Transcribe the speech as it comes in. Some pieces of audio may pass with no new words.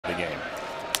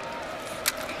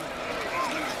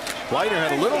Leiter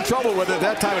had a little trouble with it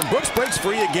that time, and Brooks breaks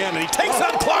free again, and he takes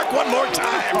on Clark one more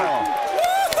time.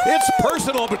 It's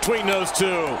personal between those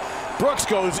two. Brooks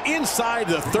goes inside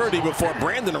the 30 before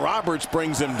Brandon Roberts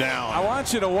brings him down. I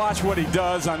want you to watch what he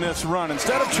does on this run.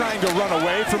 Instead of trying to run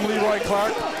away from Leroy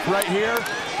Clark right here,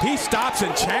 he stops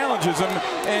and challenges him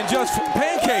and just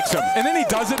pancakes him. And then he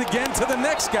does it again to the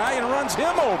next guy and runs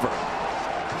him over.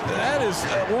 That is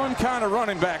one kind of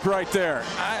running back right there.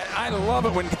 I love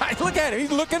it when guys, look at him,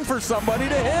 he's looking for somebody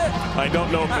to hit. I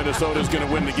don't know if Minnesota's going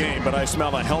to win the game, but I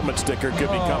smell a helmet sticker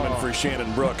could be coming for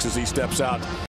Shannon Brooks as he steps out.